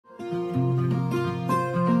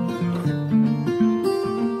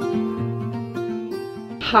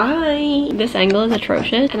Hi! This angle is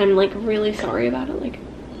atrocious and I'm like really sorry about it, like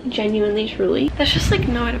genuinely, truly. There's just like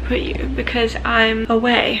nowhere to put you because I'm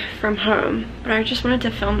away from home, but I just wanted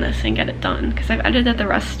to film this and get it done because I've edited the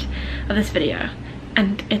rest of this video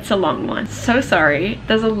and it's a long one. So sorry.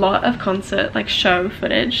 There's a lot of concert like show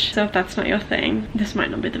footage, so if that's not your thing, this might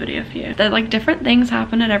not be the video for you. There's like different things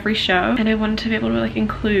happen at every show and I wanted to be able to like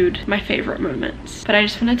include my favorite moments, but I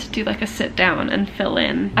just wanted to do like a sit down and fill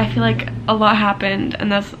in. I feel like a lot happened and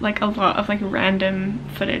there's like a lot of like random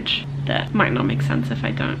footage that might not make sense if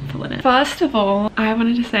I don't fill it in. First of all, I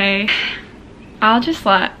wanted to say I'll just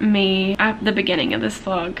let me at the beginning of this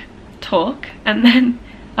vlog talk and then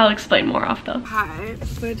I'll explain more after. Hi,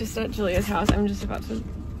 we're just at Julia's house. I'm literally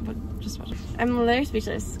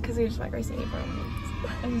speechless because we just met Gracie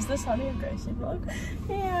Abrams. Is this how you Gracie vlog?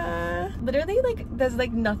 Yeah. Literally, like, there's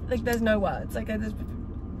like nothing, like, there's no words. Like,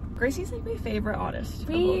 Gracie's like my favorite artist of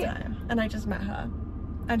all time. And I just met her.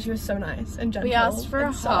 And she was so nice and gentle. We asked for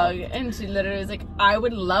a hug and she literally was like, I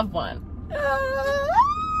would love one.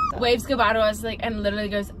 Waves goodbye to us, like, and literally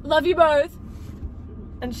goes, love you both.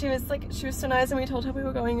 And she was so nice, and we told her we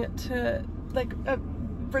were going to like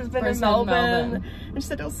Brisbane and Melbourne, and she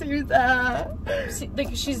said I'll see you there. She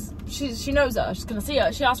knows us. She's gonna see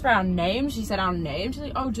us. She asked for our name. She said our name. She's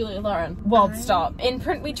like, oh, Julia Lauren. Well, stop.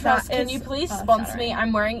 Imprint We Trust. Can you please sponsor me?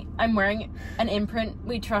 I'm wearing an Imprint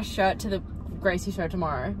We Trust shirt to the Gracie show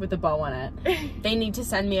tomorrow with the bow on it. They need to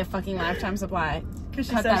send me a fucking lifetime supply. Because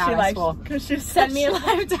she said she likes. Because she sent me a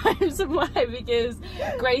lifetime supply because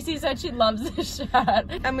Gracie said she loves this shirt.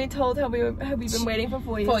 And we told her we've been waiting for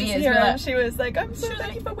 4 years. 4 years. And she was like, I'm so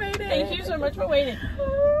thank you for waiting. Thank you so much for waiting.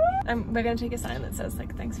 And we're gonna take a sign that says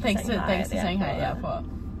like thanks for saying hi. Thanks for saying hi at the airport.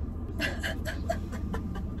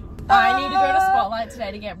 I need to go to Spotlight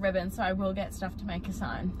today to get ribbons, so I will get stuff to make a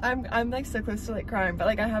sign. I'm like so close to like crying, but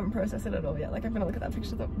like I haven't processed it at all yet. Like I'm gonna look at that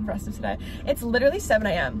picture the rest of today. It's literally 7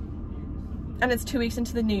 AM. And it's 2 weeks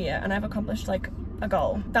into the new year and I've accomplished like a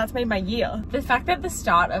goal. That's made my year. The fact that the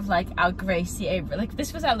start of like our Gracie, like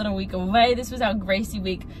this was our little week away, this was our Gracie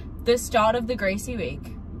week. The start of the Gracie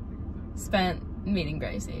week spent meeting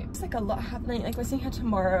Gracie. It's like a lot happening. Like we're seeing her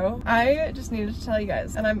tomorrow. I just needed to tell you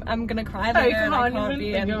guys, and I'm gonna cry later. I can't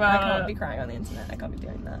be crying on the internet. I can't be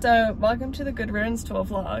doing that. So welcome to the Good Riddance Tour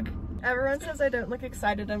vlog. Everyone says I don't look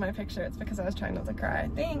excited in my picture. It's because I was trying not to cry.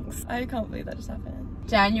 Thanks. I can't believe that just happened.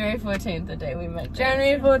 January 14th, the day we met.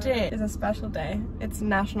 January 14th is a special day. It's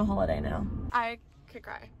national holiday now. I could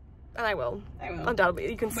cry. And I will. Undoubtedly.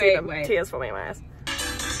 You can see them. Tears forming in my eyes.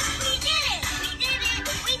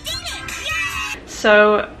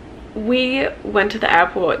 So we went to the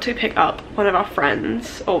airport to pick up one of our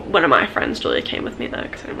friends, or one of my friends. Julia came with me though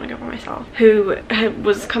because I didn't want to go by myself, who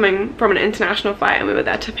was coming from an international flight, and we were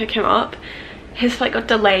there to pick him up. His flight got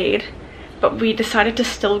delayed, but we decided to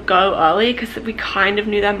still go early because we kind of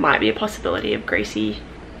knew there might be a possibility of Gracie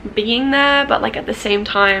being there, but like at the same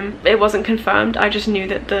time it wasn't confirmed. I just knew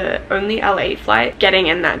that the only L8 flight getting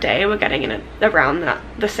in that day were getting in around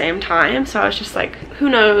the same time, so I was just like, who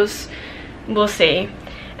knows, we'll see.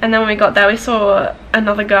 And then when we got there we saw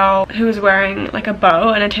another girl who was wearing like a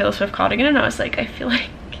bow and a Taylor Swift cardigan, and I was like, I feel like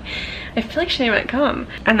she might come.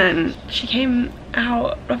 And then she came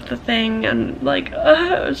out of the thing and like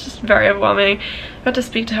it was just very overwhelming. I got to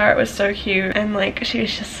speak to her. It was so cute, and like she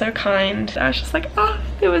was just so kind. I was just like,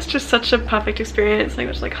 it was just such a perfect experience. Like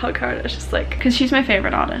I just like hug her, and it was just like, because she's my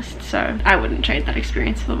favorite artist, so I wouldn't trade that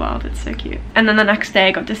experience for the world. It's so cute. And then the next day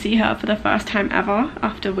I got to see her for the first time ever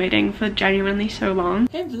after waiting for genuinely so long.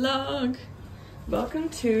 Hey vlog, welcome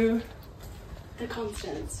to the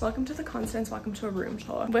Constance. Welcome to the Constance. Welcome to a room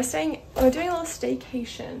tour. We're doing a little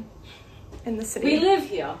staycation in the city. We live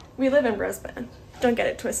here. We live in Brisbane. Don't get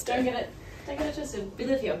it twisted. Don't get it twisted. We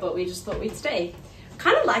live here, but we just thought we'd stay.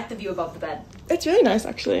 Kind of like the view above the bed. It's really nice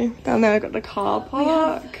actually. Down there I've got the car park. We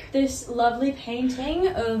have this lovely painting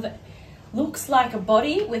of, looks like a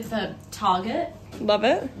body with a target. Love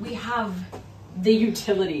it. We have the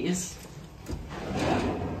utilities.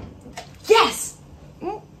 Yes!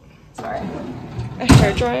 Sorry. A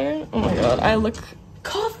hairdryer. Oh my god, I look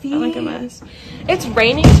coffee. I look a mess. It's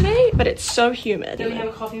raining today, but it's so humid. Then we have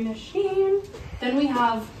a coffee machine. Then we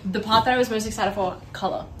have the part that I was most excited for,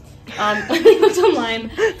 color. When we looked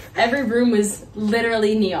online, every room was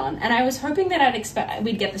literally neon, and I was hoping that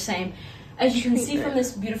we'd get the same. As you can see from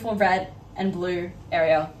this beautiful red and blue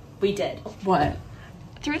area, we did. What?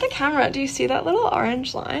 Through the camera, do you see that little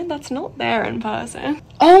orange line? That's not there in person.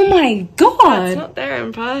 Oh my god! That's not there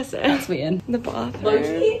in person. That's weird. The bathroom.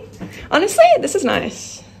 Low-key? Honestly, this is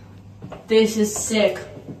nice. This is sick.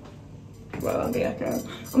 Whoa, the echo.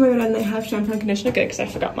 Oh my god, and they have shampoo and conditioner. Good, because I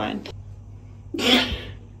forgot mine.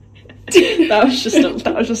 that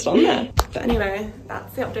was just on there. But anyway,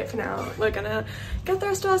 that's the update for now. We're gonna get the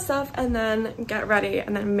rest of our stuff and then get ready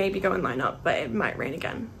and then maybe go and line up, but it might rain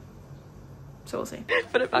again. So we'll see.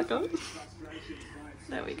 Put it back on.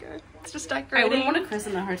 There we go. It's just decorating. I wouldn't want to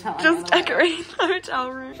christen the hotel. Just decorating the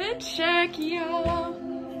hotel room. Fit check, yeah.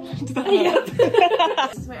 Yep.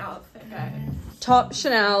 This is my outfit, guys. Top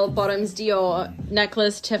Chanel, bottoms Dior,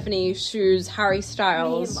 necklace Tiffany, shoes Harry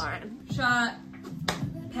Styles. Shirt,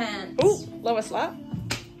 pants. Ooh, lower slap.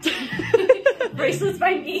 Bracelets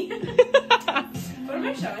by me. What am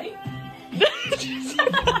I showing?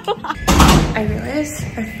 I realized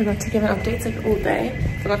I forgot to give an updates like all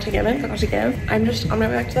day. Forgot to give. I'm just on my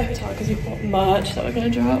way back to the hotel because we've got merch that we're gonna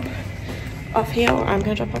drop off here, or I'm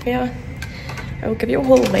gonna drop off here. I will give you a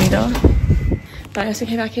haul later. But I also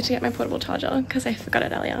came back here to get my portable charger because I forgot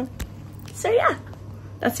it earlier. So yeah,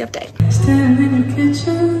 that's the update. Standing in the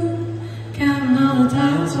kitchen, counting all the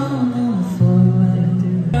times on the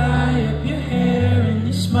floor. Tie up your hair and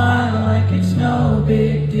you smile like it's no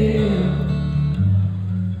big deal.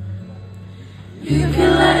 You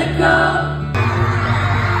can let it go.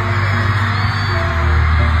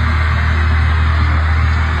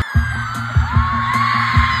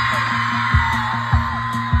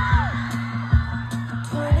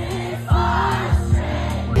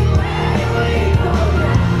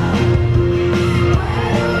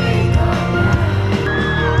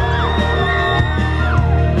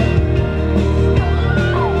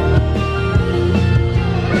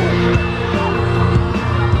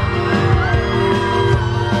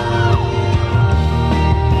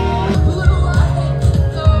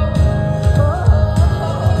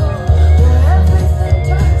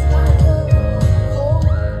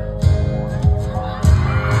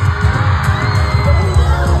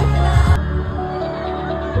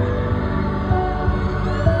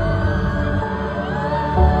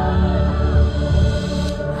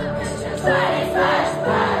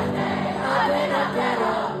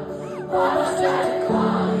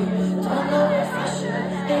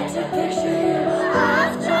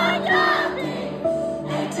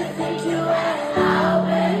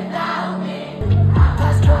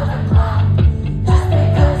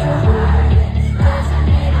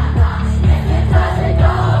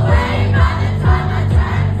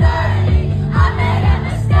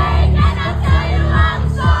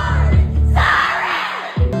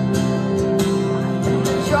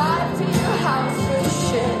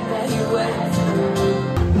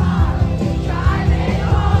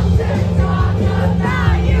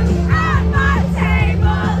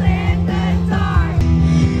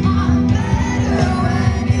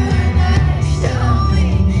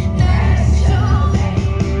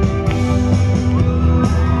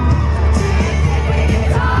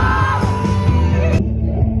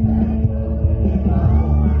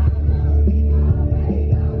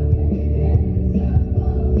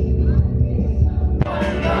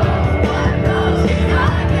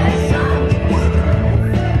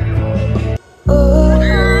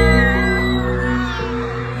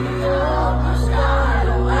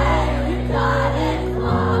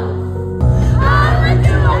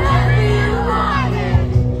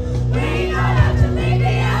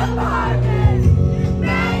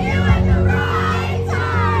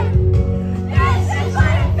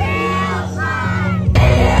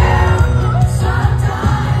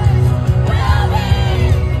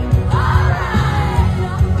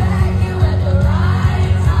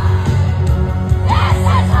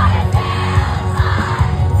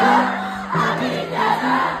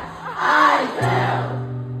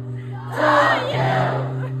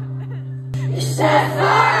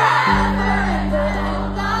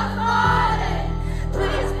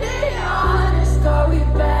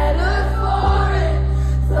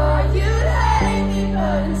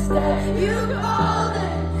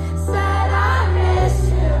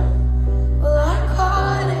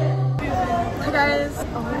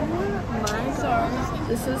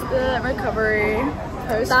 This is the recovery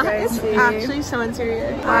post That is Gracie. actually so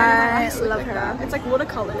infuriating. I love like her. that. It's like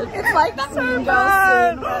watercolored. It's like that's so Mean Girls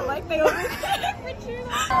bad. scene, but like they always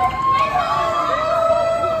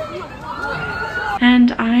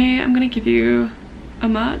And I am gonna give you a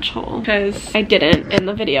merch haul because I didn't in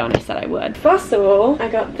the video and I said I would. First of all, I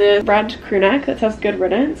got the red crew neck that says Good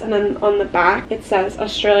Riddance, and then on the back it says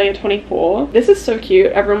Australia 24. This is so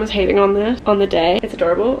cute. Everyone was hating on this on the day. It's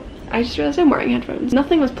adorable. I just realized I'm wearing headphones.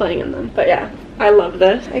 Nothing was playing in them, but yeah, I love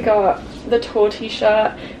this. I got the tour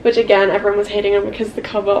t-shirt, which again everyone was hating on because the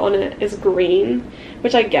cover on it is green,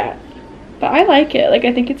 which I get, but I like it. Like,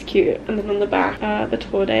 I think it's cute. And then on the back, the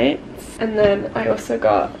tour dates. And then I also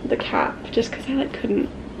got the cap just because I like couldn't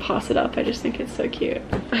pass it up. I just think it's so cute.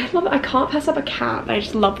 I love it. I can't pass up a cat. I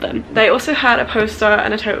just love them. They also had a poster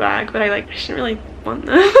and a tote bag, but I just didn't really want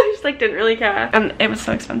them. I just didn't really care, and it was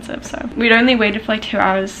so expensive. So we'd only waited for like 2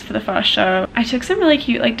 hours for the first show. I took some really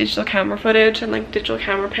cute like digital camera footage and like digital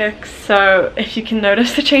camera pics, so if you can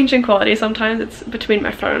notice the change in quality sometimes, it's between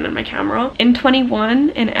my phone and my camera. In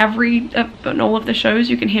 21, in all of the shows,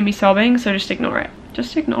 you can hear me sobbing, so just ignore it.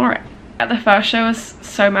 Just ignore it. The first show was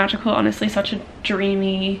so magical, honestly, such a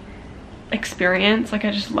dreamy experience. Like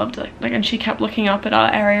I just loved it. Like, and she kept looking up at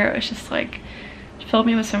our area. It was just like, it filled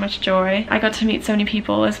me with so much joy. I got to meet so many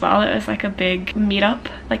people as well. It was like a big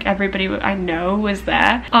meetup. Like everybody I know was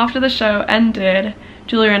there. After the show ended,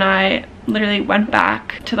 Julia and I literally went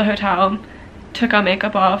back to the hotel, took our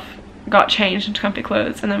makeup off, got changed into comfy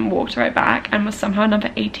clothes, and then walked right back and was somehow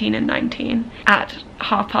number 18 and 19 at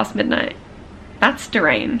midnight. That's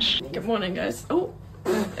deranged. Good morning, guys. Oh,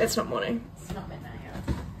 it's not morning. It's not midnight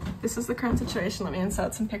yet. This is the current situation. Let me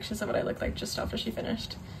insert some pictures of what I looked like just after she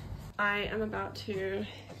finished. I am about to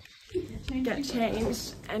get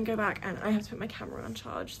changed and go back, and I have to put my camera on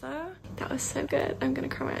charge there. That was so good. I'm gonna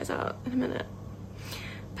cry my eyes out in a minute.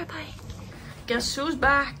 Bye-bye. Guess who's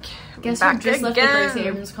back? Guess who just left the Gracie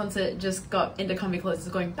Abrams concert, just got into comfy clothes, is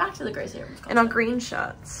going back to the Gracie Abrams concert. In our green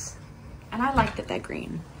shirts. And I like that they're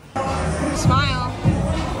green. Smile.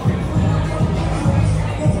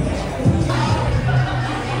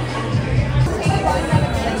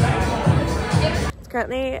 It's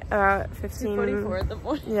currently 15:44 in the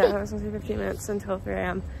morning. Yeah, it was supposed to be 15 minutes until 3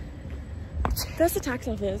 a.m. There's the tax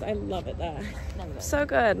office. I love it there. So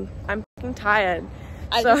good. I'm fucking tired.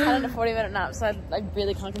 I just had a 40-minute nap, so I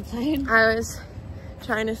really can't complain. I was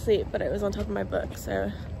trying to sleep, but it was on top of my book,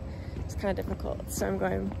 so it's kind of difficult. So I'm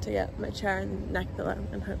going to get my chair and neck pillow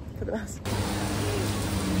and hope for the best.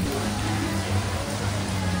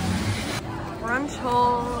 Brunch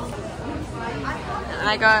hole. And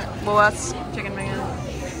I got Woolworths chicken fingers.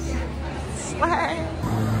 Slay.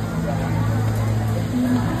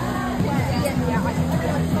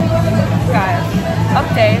 Guys,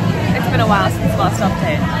 update. It's been a while since last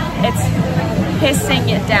update. It's pissing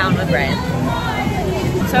it down with rain.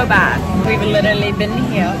 So bad. We've literally been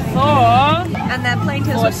here for... And their plane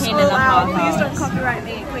tickets are so loud. Please don't copyright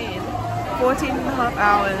me, queen. 14.5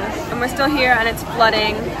 hours. And we're still here and it's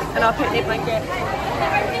flooding. And our picnic blanket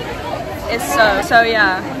is so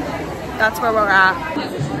yeah. That's where we're at.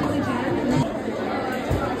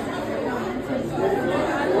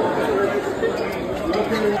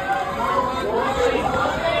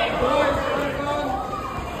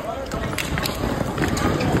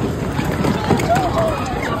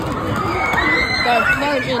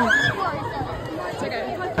 It's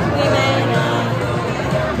okay.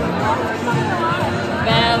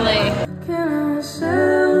 barely. Can I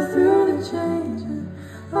sail through the changing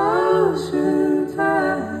ocean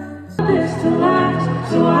tides? This to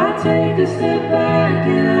last, so I take a step back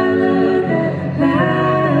and I look at the past.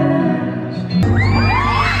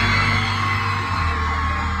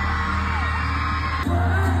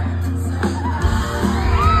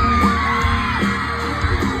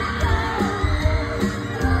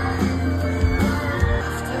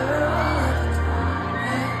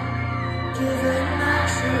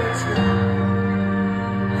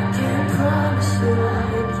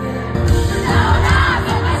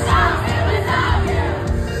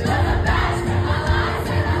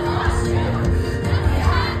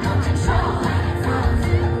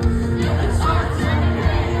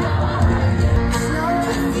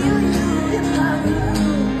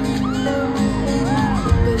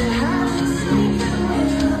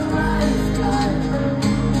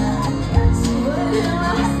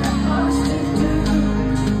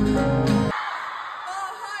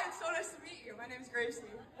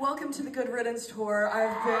 Welcome to the Good Riddance Tour.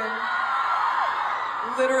 I've been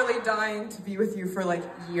literally dying to be with you for like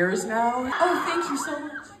years now. Oh, thank you so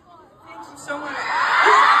much. Thank you so much.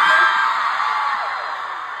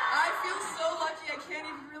 I feel so lucky, I can't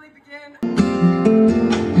even really begin.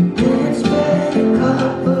 It's been a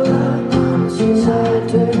couple of months since I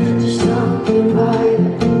turned to something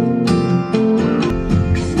violent.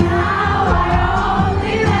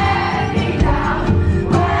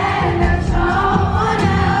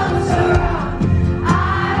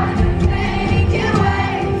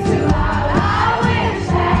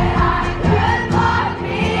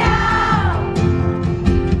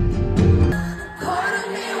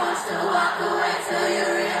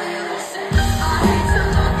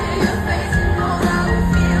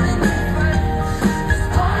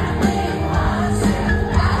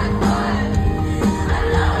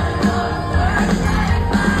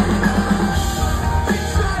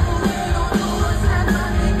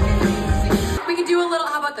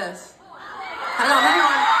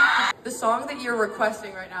 you're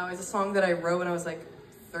requesting right now is a song that I wrote when I was like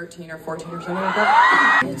 13 or 14 or something like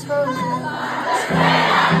that. There's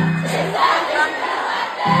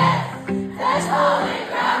holy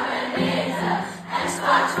ground beneath her, and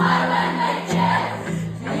sparks fly when they jet.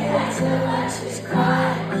 He hates her when she's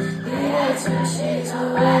crying, he hates when she's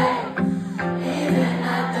away. Even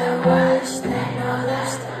at the worst, they know they're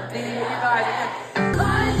still being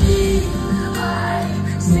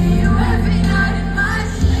I see you every night in my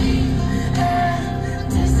sleep,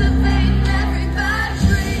 anticipating every bad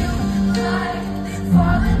dream. Like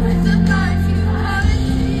falling with the knife,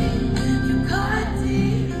 you cut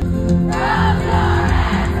deep. From your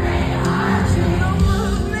every heart, you don't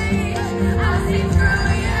move me. I see through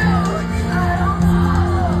you. I don't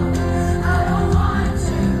follow. I don't want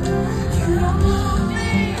to. You don't move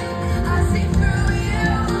me. I see through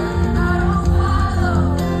you. I don't follow.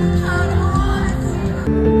 I don't want to.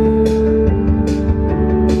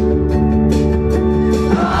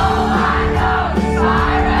 Oh, I know the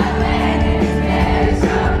spiraling is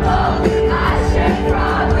miserable. I should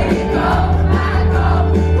probably go back home.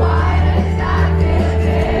 Why does that feel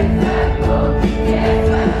difficult?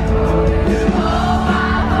 Oh, I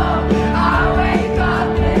hope I wake up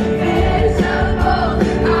invisible.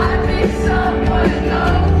 I'd be someone no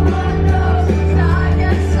one knows. 'Cause I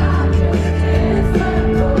guess I'm just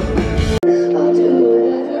difficult. I'll do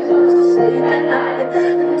whatever comes to sleep at night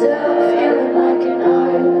until I'm feeling like an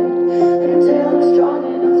island, until I'm strong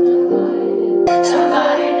enough to light it.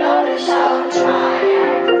 Somebody notice how I'm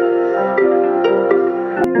trying.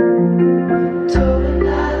 Towing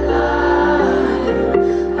that line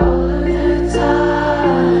all of the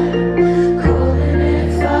time, calling it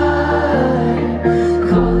fine,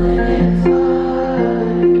 calling it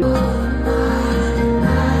fine. All my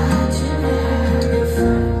imaginary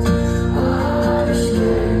friends are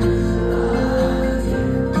scared of you.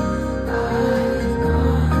 I've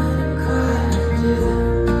gone and cried to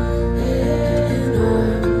them in our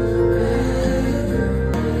bedroom.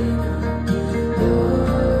 You're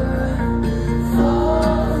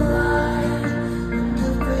fall line and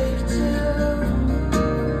we'll break too.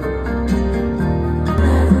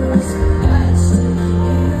 Never was the best of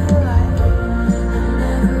you. I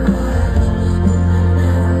never was.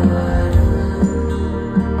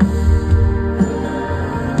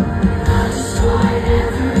 I just want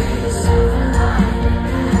every silver line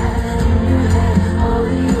in your head. All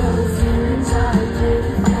of your feelings I play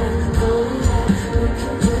with them. Go ahead, we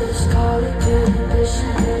can just call it good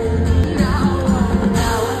conditioning. Now I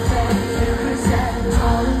bet you resent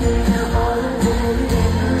all of me, all of it.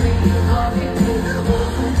 Memory loving me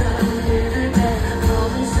over the internet.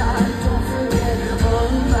 Come inside, don't forget all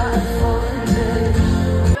about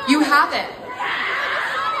falling. You have it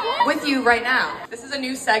with you right now. This is a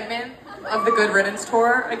new segment of the Good Riddance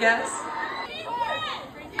Tour, I guess.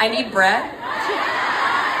 I need bread.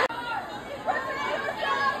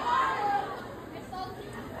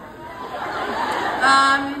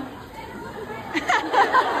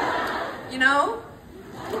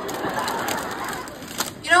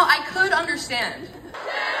 I could understand.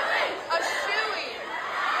 A shoey.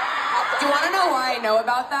 Do you want to know why I know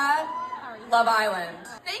about that? Love Island.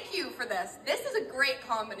 Thank you for this. This is a great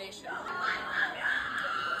combination.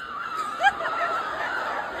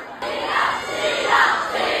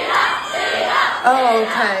 Oh,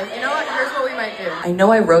 okay. You know what? Here's what we might do. I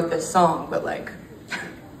know I wrote this song, but like,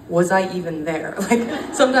 was I even there? Like,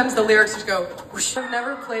 sometimes the lyrics just go whoosh. I've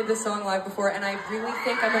never played this song live before, and I really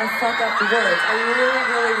think I'm gonna fuck up the words. I really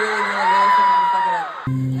think I'm gonna fuck it up.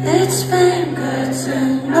 It's been good to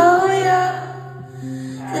know ya.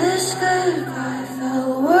 This good guy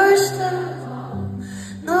felt worst of all.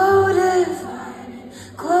 No defining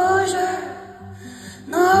closure,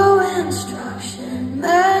 no instruction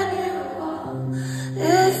manual.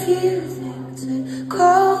 If you think to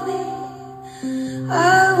call me,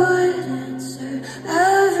 I would answer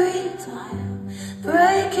every time.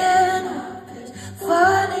 Breaking up is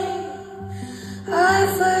funny. I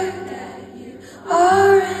forget you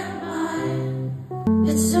are in mine.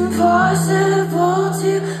 It's impossible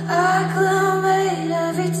to acclimate.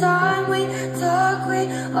 Every time we talk, we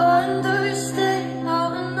understand.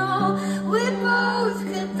 Oh no, we both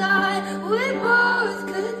could die. We both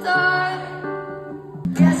could die.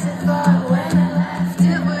 Guess I thought when I left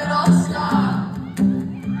it would all stop.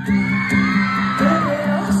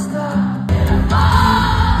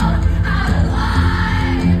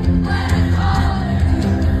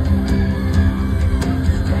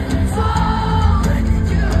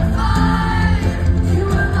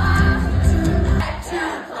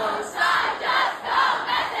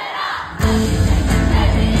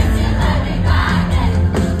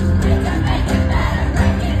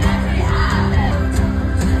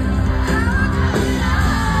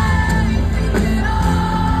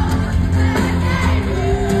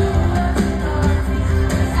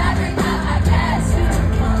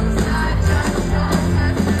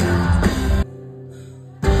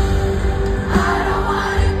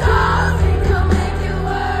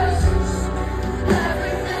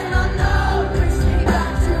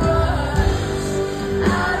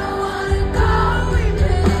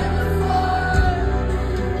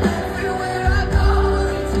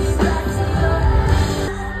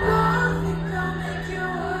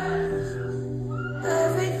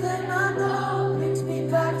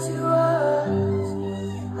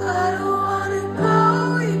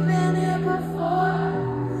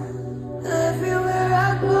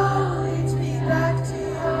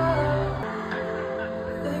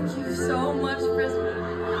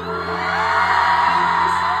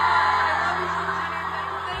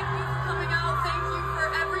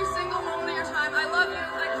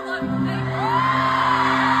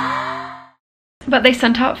 But they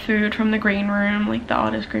sent out food from the green room, like the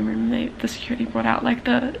artist green room. The security brought out like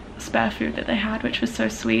the spare food that they had, which was so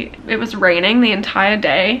sweet. It was raining the entire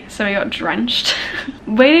day, so we got drenched.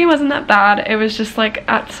 Waiting wasn't that bad. It was just like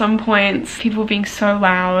at some points people being so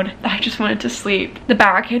loud I just wanted to sleep. The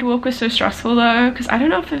barricade walk was so stressful though, because I don't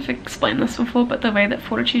know if I've explained this before, but the way that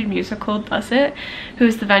Fortitude Musical does it,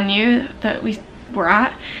 who's the venue that we were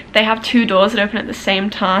at, they have 2 doors that open at the same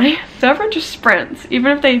time, so everyone just sprints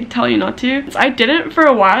even if they tell you not to. I didn't for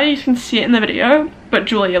a while, you can see it in the video, but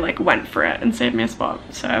Julia like went for it and saved me a spot,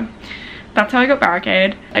 so that's how I got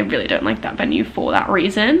barricaded. I really don't like that venue for that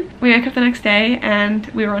reason. We woke up the next day and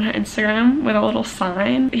we were on her Instagram with a little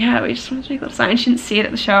sign. Yeah, we just wanted to make a little sign. She didn't see it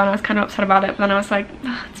at the show and I was kind of upset about it, but then I was like,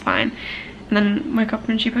 oh, it's fine. And then woke up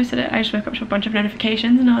and she posted it. I just woke up to a bunch of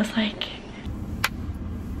notifications and I was like,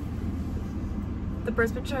 the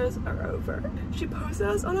Brisbane shows are over. She posted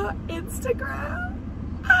us on her Instagram.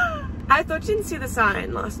 I thought she didn't see the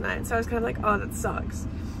sign last night, so I was kind of like, oh, that sucks.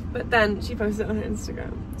 But then she posted it on her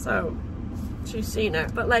Instagram, so she's seen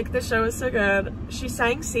it. But like, the show was so good. She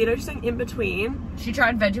sang Cedar, she sang In Between. She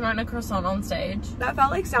tried Vegemite and a croissant on stage. That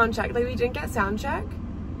felt like sound check. Like, we didn't get sound check,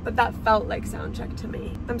 but that felt like sound check to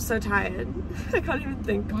me. I'm so tired. I can't even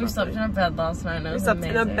think. We slept in a bed last night. We slept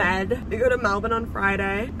in a bed. We go to Melbourne on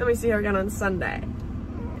Friday and we see her again on Sunday.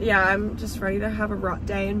 Yeah, I'm just ready to have a rot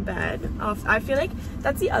day in bed. I feel like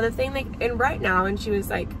that's the other thing, like, and right now, and she was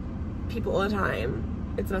like, people all the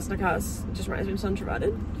time, it's us like us, it just reminds me of so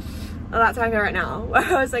introverted. Well, that's how I feel right now, where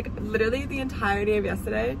I was like, literally the entirety of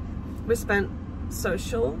yesterday was spent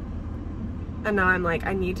social, and now I'm like,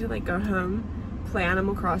 I need to like go home, play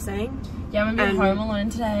Animal Crossing. Yeah, I'm gonna be home alone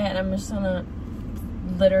today, and I'm just gonna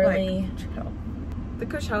literally chill. The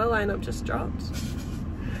Coachella lineup just dropped.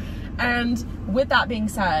 And with that being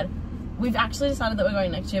said, we've actually decided that we're going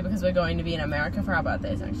next year because we're going to be in America for our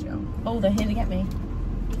birthdays next year. Oh, they're here to get me.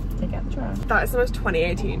 Take out the trash. That is the most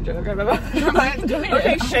 2018 joke I've ever heard.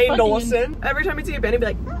 Okay, Shane Dawson. Every time we see a band, he'd be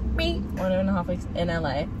like, me. 1.5 weeks in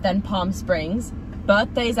LA, then Palm Springs,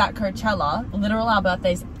 birthdays at Coachella, literal our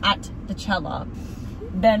birthdays at the Cella,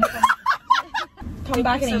 then come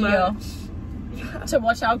back in a year to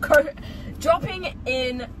watch our dropping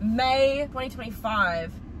in May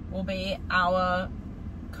 2025. Will be our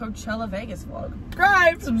Coachella Vegas vlog.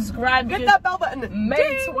 Subscribe. Hit that bell button.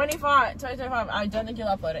 May 2025. I don't think you'll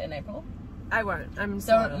upload it in April. I won't. I'm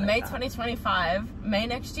so May 2025. May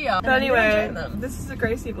next year. But anyway, this is a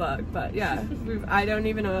Gracie vlog. But yeah, I don't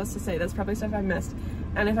even know what else to say. There's probably stuff I missed.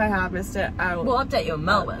 And if I have missed it, we'll update you in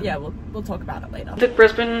Melbourne. Yeah, we'll talk about it later. The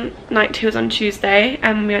Brisbane night 2 was on Tuesday,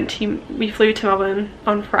 and we flew to Melbourne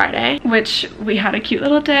on Friday, which we had a cute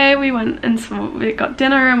little day. We went and we got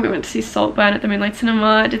dinner, and we went to see Saltburn at the Moonlight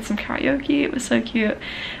Cinema, did some karaoke. It was so cute.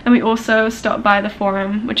 And we also stopped by the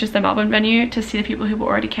Forum, which is the Melbourne venue, to see the people who were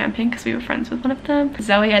already camping because we were friends with one of them.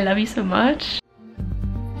 Zoe, I love you so much.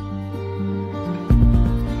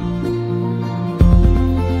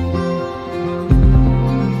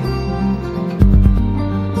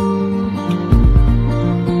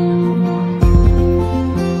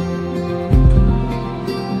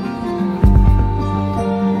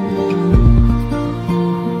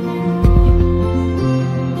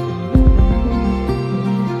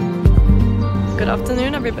 Good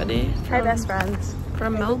afternoon, everybody. Hi, best friends.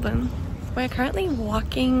 From Melbourne. We're currently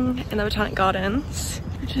walking in the Botanic Gardens,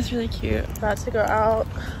 which is really cute. About to go out.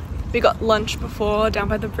 We got lunch before down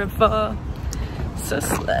by the river. So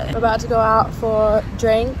slay. We're about to go out for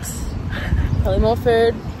drinks, probably more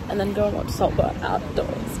food, and then go and watch Saltburn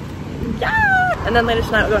outdoors. Yeah! And then later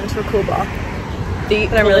tonight we're going to a cool bar.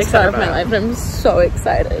 And I'm really excited for my life, and I'm so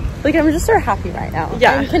excited. Like, I'm just so happy right now.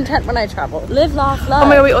 Yeah. I'm content when I travel. Live, laugh, love. Oh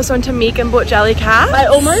my god, we also went to Meek and bought jelly cats. I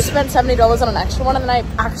almost spent $70 on an extra one, and then I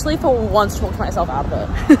actually for once talked myself out of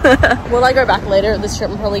it. Will I go back later this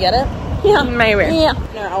trip and probably get it? Yeah. Maybe. Yeah.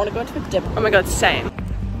 No, I want to go into a dip. Oh my god, same.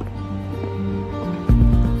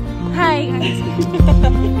 Hi.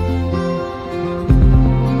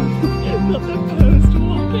 Not the post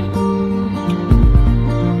walking.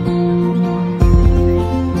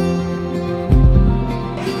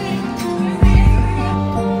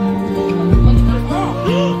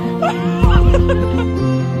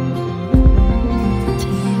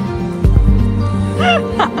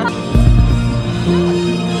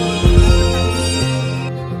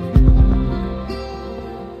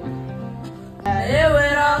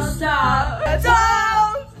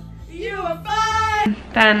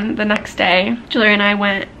 Then the next day, Julia and I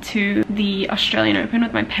went to the Australian Open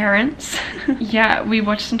with my parents. Yeah, we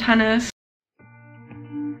watched some tennis.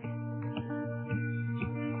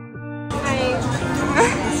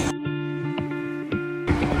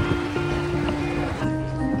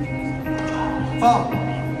 Bum.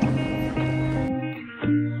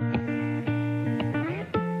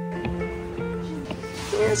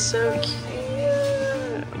 You're so cute.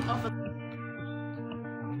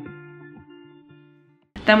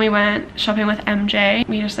 Then we went shopping with MJ.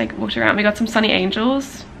 We just like walked around. We got some Sunny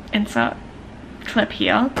Angels. Insert clip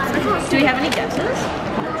here. Do we have any guesses?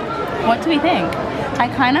 What do we think? I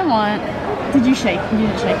kind of want... Did you shake? You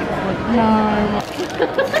didn't shake it before. No.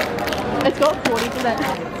 It's got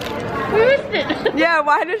 40%. Who is it? Yeah,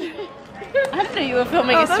 why did you... I didn't know you were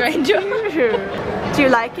filming a stranger. Do you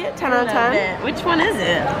like it? 10 out of 10? Which one is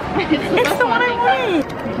it? It's the one I wanted.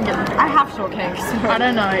 I have shortcake, so I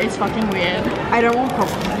don't know. It's fucking weird. I don't want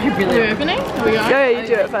popcorn. I really. Are we opening? Are we going? Yeah, you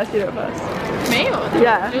do it first. You do it first. Me or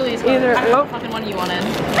yeah. Julie's either. I don't fucking one you wanted.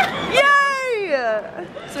 Yay!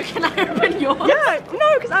 So can I open yours? Yeah.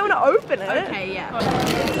 No, because I want to open it. Okay. Yeah.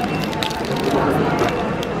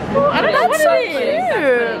 I don't know what so it is.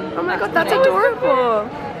 Cute. Oh my god, that's adorable.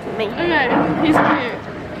 Okay, he's cute.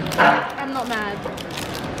 I'm not mad.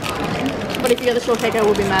 But if you get the shortcake, I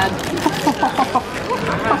will be mad.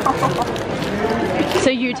 So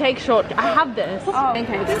you take short. I have this. Oh,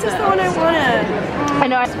 okay, this is the one I wanted. I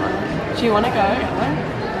know. Do you want to go?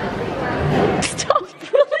 Stop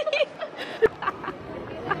bullying.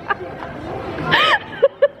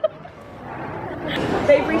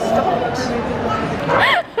 They restocked.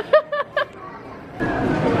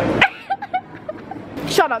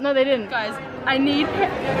 Shut up. No, they didn't. Guys, I need.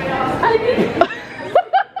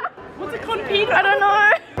 What's it called? Peter? I don't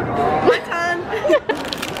know. My turn.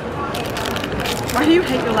 Why do you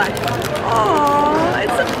hate your life? Oh, it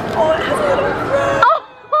has a little rug.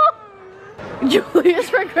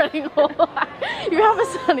 Julia's regretting all that. You have a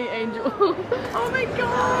Sunny Angel. Oh my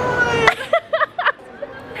god.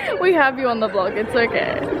 We have you on the vlog. It's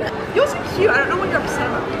okay. You're so cute. I don't know what you're upset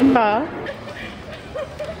about.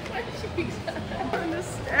 I don't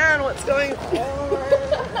understand what's going on.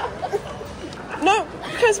 No,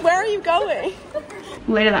 because where are you going?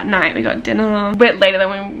 Later that night we got dinner a bit later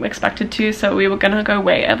than we expected to, so we were gonna go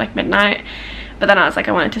wait at like midnight, but then I was like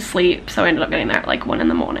I wanted to sleep, so I ended up getting there at like 1 in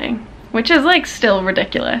the morning, which is like still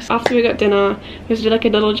ridiculous. After we got dinner we did like a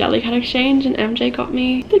little Jellycat exchange and MJ got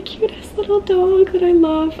me the cutest little dog that I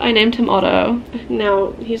love. I named him Otto.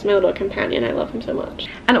 Now he's my little companion. I love him so much.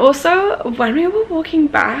 And also when we were walking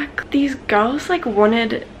back, these girls like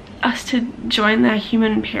wanted us to join their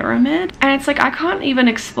human pyramid, and it's like I can't even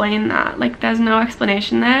explain that. Like there's no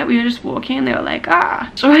explanation there. We were just walking and they were like,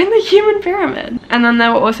 ah, join the human pyramid. And then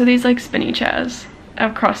there were also these like spinny chairs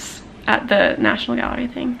across at the National Gallery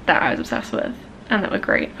thing that I was obsessed with and that were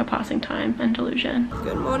great for passing time and delusion.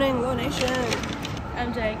 Good morning, Law Nation.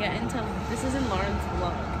 MJ, get into this is in Lauren's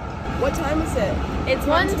vlog. What time is it? It's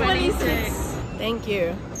 1:26. Thank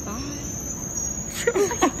you.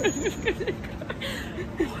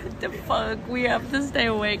 What the fuck? We have to stay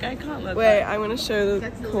awake. I can't let Wait, I'm gonna show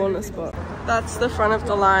the corner spot. That's the front of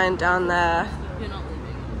the line down there. You're not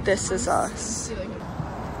leaving. This is us.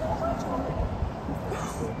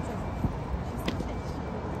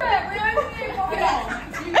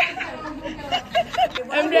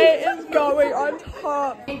 MJ is going on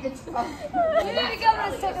top.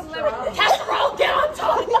 Casserole, get on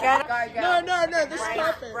top! No, this is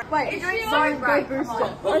perfect. Wait, sorry, go booster.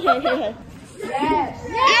 Okay. Yes!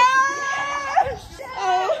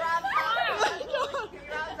 Oh.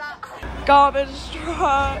 Garbage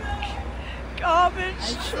truck.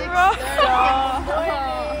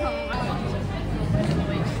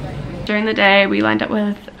 During the day, we lined up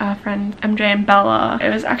with our friends MJ and Bella. It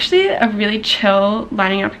was actually a really chill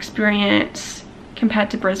lining up experience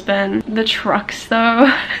compared to Brisbane. The trucks though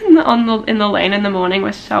in the lane in the morning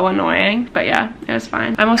were so annoying, but yeah, it was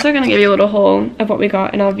fine. I'm also gonna give you a little haul of what we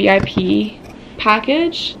got in our VIP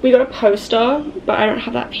package. We got a poster, but I don't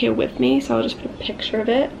have that here with me, so I'll just put a picture of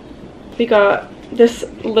it. We got this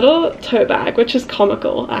little tote bag, which is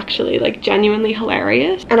comical actually, like genuinely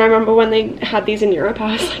hilarious. And I remember when they had these in Europe,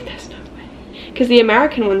 I was like, there's no way, because the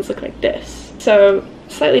American ones look like this, so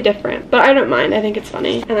slightly different, but I don't mind. I think it's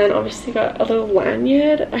funny. And then obviously got a little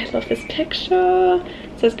lanyard. I love this picture.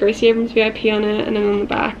 It says Gracie Abrams VIP on it, and then on the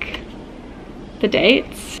back the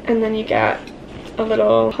dates. And then you get a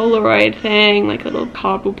little Polaroid thing, like a little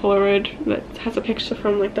cardboard Polaroid that has a picture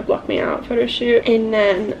from like the Block Me Out photo shoot, and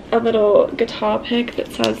then a little guitar pick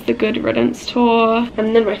that says the Good Riddance Tour,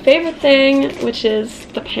 and then my favorite thing, which is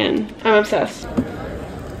the pin. I'm obsessed.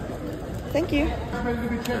 Thank you. Thank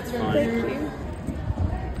you.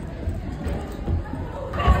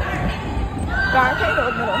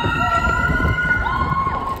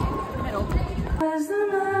 As the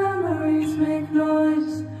memories make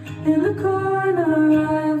noise in the corner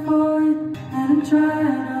I avoid, and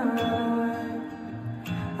trying to run away.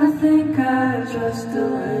 I think I just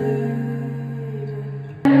delayed.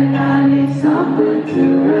 And I need something to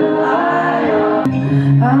rely on.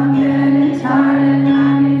 I'm getting tired and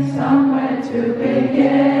I need somewhere to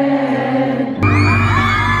begin.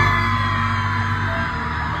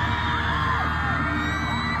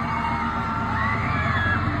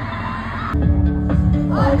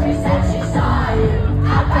 Audrey said she saw you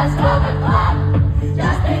out past 12 o'clock.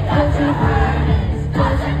 Just because you heard it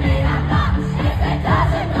doesn't mean I'm not. If it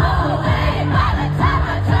doesn't go away by the time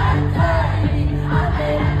I turn 30, I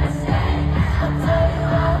made a mistake. I'll tell you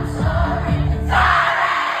I'm sorry.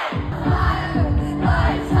 Sorry! Fire,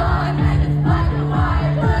 lights on, and it's black and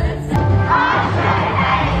white, but it's I should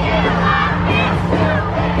hate you, I feel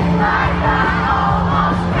stupid. Like I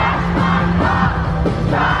almost crashed my car.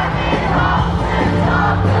 Driving home to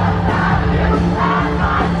talk about you at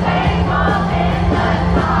my table in the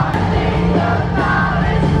dark. Think about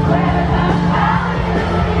it, where the hell you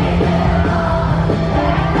leave it all.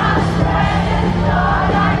 And I swear to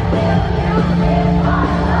God I feel you if I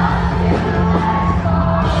love you at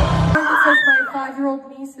all. It says my 5-year-old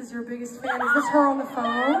niece is your biggest fan. Is this her on the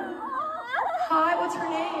phone? Hi, what's her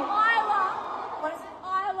name? Isla. What is it?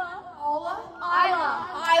 Isla. Ola? Isla.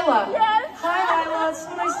 Isla. Yes. Hi, Isla. It's so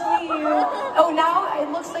nice to meet you. Oh, now it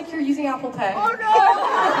looks like you're using Apple Pay. Oh no.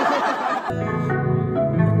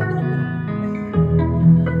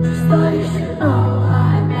 Just thought you should know I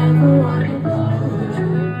never wanted love.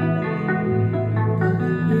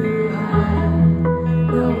 You had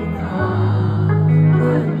no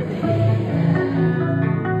problem being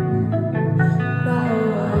the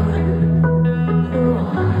one who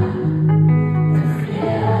had the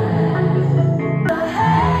feeling. I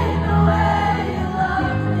hate the way you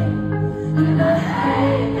love me, and I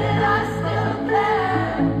hate that I still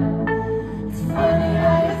care. It's funny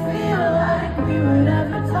how you feel like we would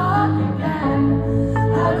ever talk again.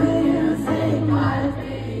 How do you think I'd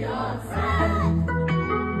be your friend?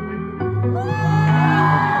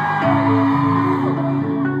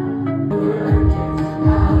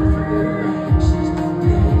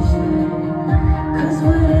 Cause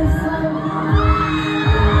what if I'm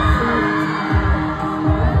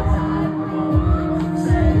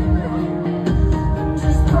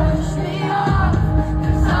just push me off,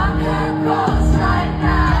 cause I'm your ghost right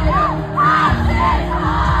now. I'll stay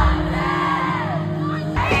haunted.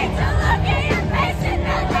 I hate to look at your face and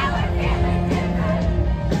know that we're feeling different.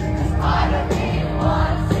 Cause part of me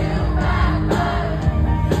wants you back, but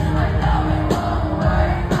I know it won't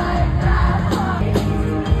work like that.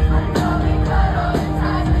 I know we cut all the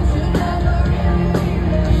time, but you never really mean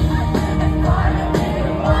it. And part of me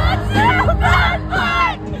wants you back,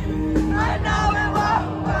 but I know it won't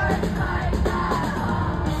work like that.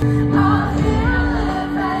 I'll heal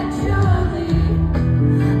eventually,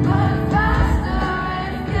 but faster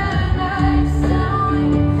if you're next to me,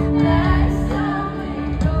 next to me.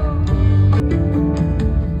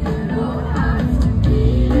 You don't have to be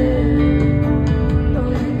there, or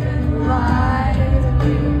you can lie to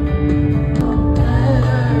me. No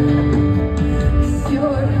better, 'cause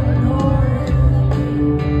you're ignoring me.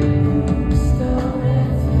 Still,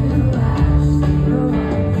 if you actually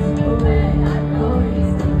run away, I know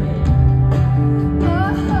you're free.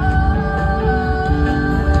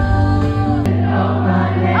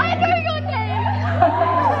 I know your name!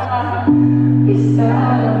 He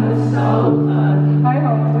sat on the sofa. Hi,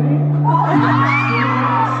 Holly.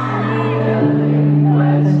 Million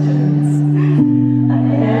questions. I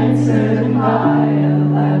answered by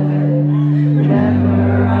 11.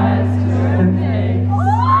 Memorized her face.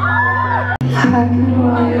 I knew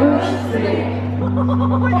I was free.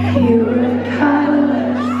 You were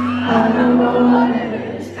kindness. I don't know what it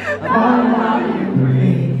is. About how you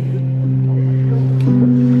breathe.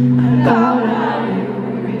 About how you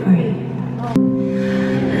breathe.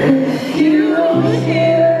 If you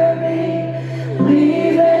hear me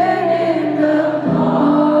leaving in the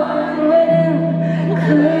morning,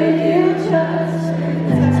 could you just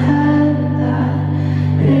pretend that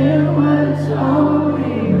it was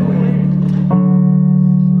only wind?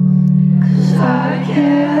 'Cause I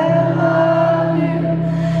can't love you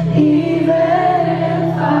even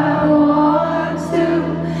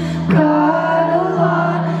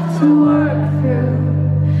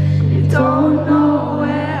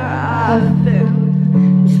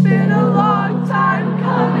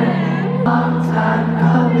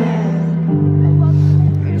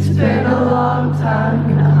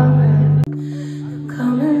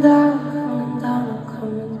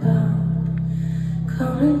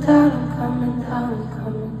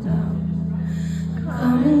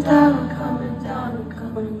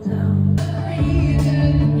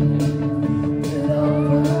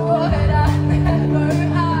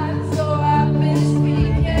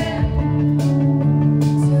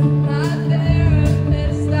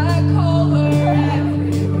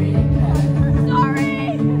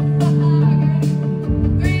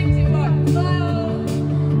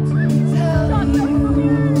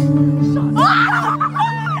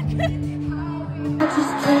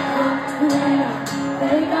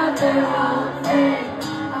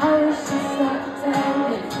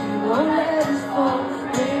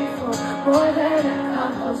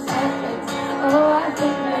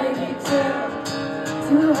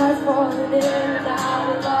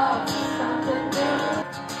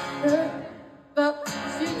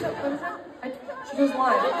chose the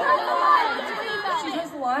line. She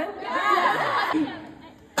chose the line?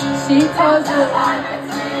 She chose the line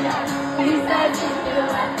between us. He said she knew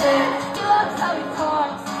at this. He loves how he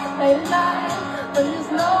talks late at night, but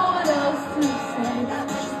there's no one else to say.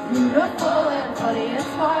 She's beautiful and funny and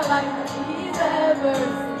smart like he's ever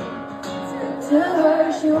seen. To her,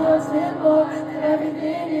 she wants it more than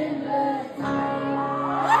everything in bed.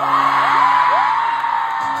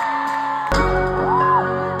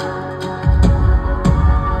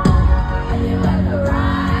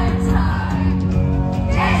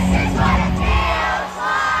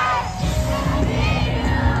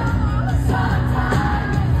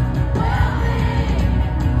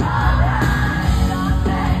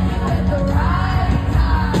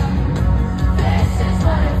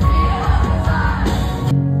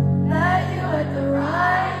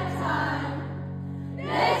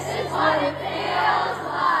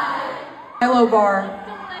 Hello bar.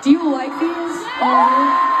 Do you like these?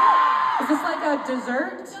 Is this like a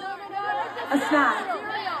dessert? A snack?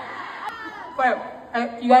 Wait,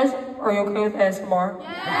 you guys, are you okay with ASMR?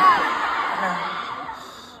 Yeah.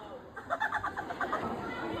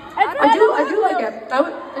 I do like it. I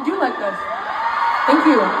do like this. Thank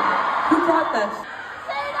you. Who brought this?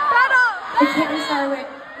 I can't, I'm sorry, wait.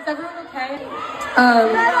 Is everyone okay?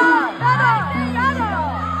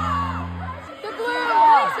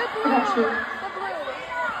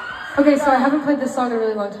 Okay, so I haven't played this song in a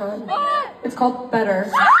really long time. It's called Better.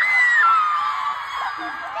 I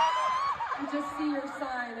just see your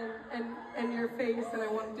sign and your face, and I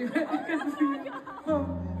want to do it because of you.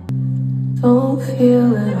 Don't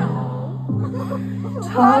feel it all.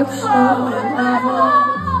 Talk slow and level.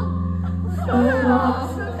 Foot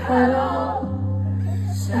off the pedal.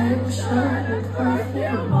 Same shirt and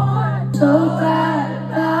perfume on. So bad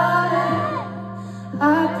about it. I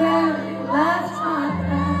barely left my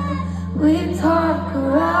bed. We talk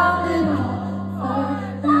around it all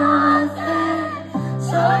for nothing.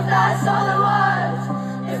 So if that's all it was,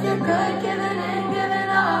 if you're good giving in, giving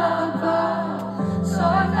up, so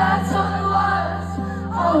if that's all it was,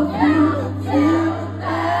 hope you feel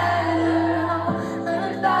better now. And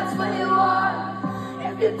if that's what you want,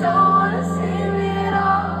 if you don't want to see me at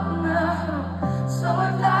all now, so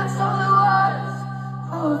if that's all it was,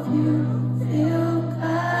 hope you feel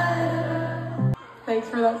better. Thanks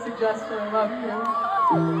for that suggestion, I love you.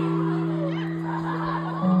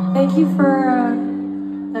 Thank you for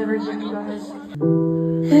everything, you guys.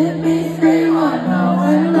 Hit me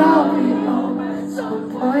 310 and I'll be home at some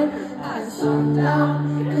point at sundown.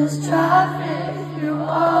 Cause traffic, you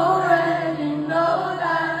already know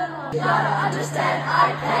that. You gotta understand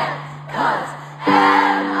I can't, cause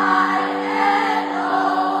M-I-N-O-R.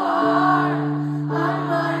 I'm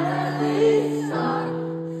minorly stuck,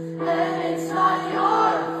 and it's not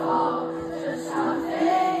your fault, just how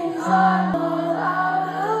things are. All out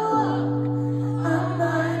of luck, I'm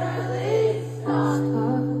minorly stuck.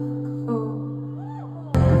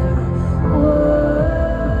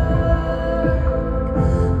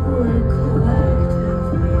 We're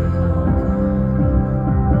collectively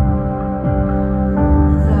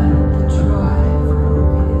that the drive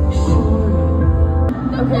will be short.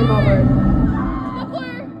 Okay, Melbourne.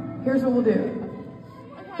 Here's what we'll do.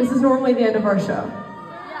 This is normally the end of our show.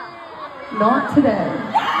 Not today.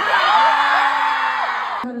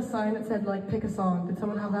 I had a sign that said, like, pick a song. Did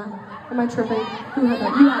someone have that? Am I tripping? Who had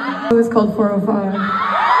that? You had that. It was called 405.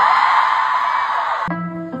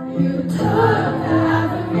 You took the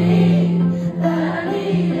half of me that I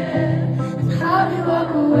needed, and how you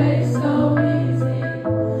walk away so easy.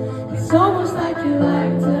 It's almost like you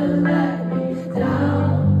like to let me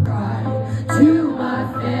down, cry to my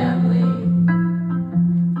family.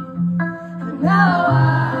 And now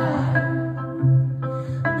I'm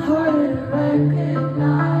harder to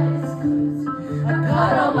recognize, 'cause I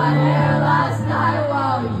cut all my hair last night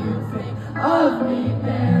while you think of me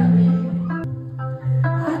barely. I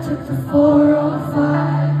took the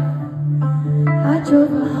 405. I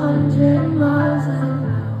drove 100 miles an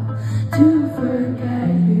hour to forget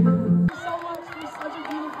you. Thank you so much for such a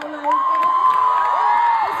beautiful night.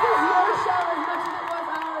 This was your show as much as it was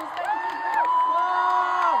ours. Thank you.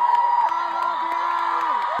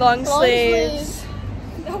 Long sleeves.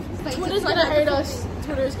 Twitter's gonna hate us.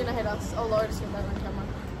 Twitter's gonna hate us. Oh Lord, just get that on camera.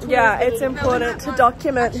 Yeah, it's important to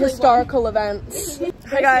document historical events.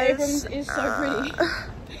 Hi guys. Abrams is so pretty.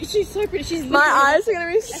 She's so pretty. She's My eyes are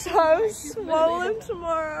gonna be so swollen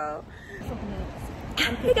tomorrow.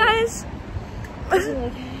 Hey guys.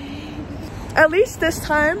 At least this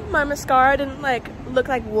time my mascara didn't like look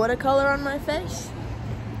like watercolor on my face.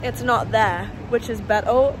 it's not there, which is better.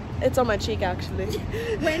 Oh, it's on my cheek actually.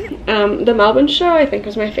 The Melbourne show I think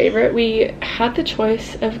was my favorite. We had the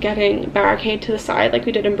choice of getting barricade to the side like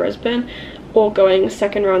we did in Brisbane, or going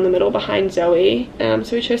second row in the middle behind Zoe. So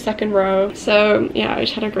we chose second row. So yeah, I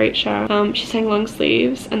just had a great show. She sang Long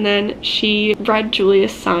Sleeves, and then she read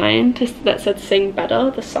Julia's sign that said Sing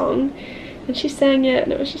Better, the song, and she sang it,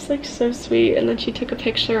 and it was just like so sweet. And then she took a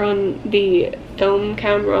picture on the film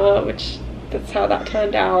camera, which that's how that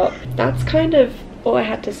turned out. That's kind of all I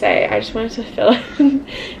had to say. I just wanted to fill in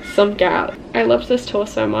some gap. I loved this tour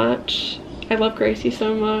so much. I love Gracie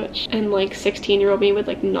so much, and like 16-year-old me would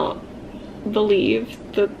like not believe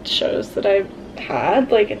the shows that I've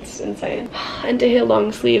had. Like, it's insane. And to hear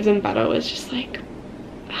Long Sleeves and Better was just like,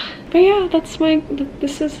 but yeah, that's my,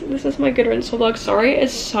 this is my Good Rinse vlog. Sorry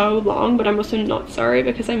it's so long, but I'm also not sorry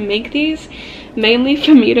because I make these mainly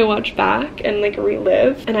for me to watch back and like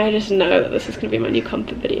relive, and I just know that this is gonna be my new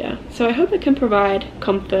comfort video. So I hope it can provide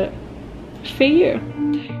comfort for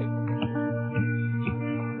you.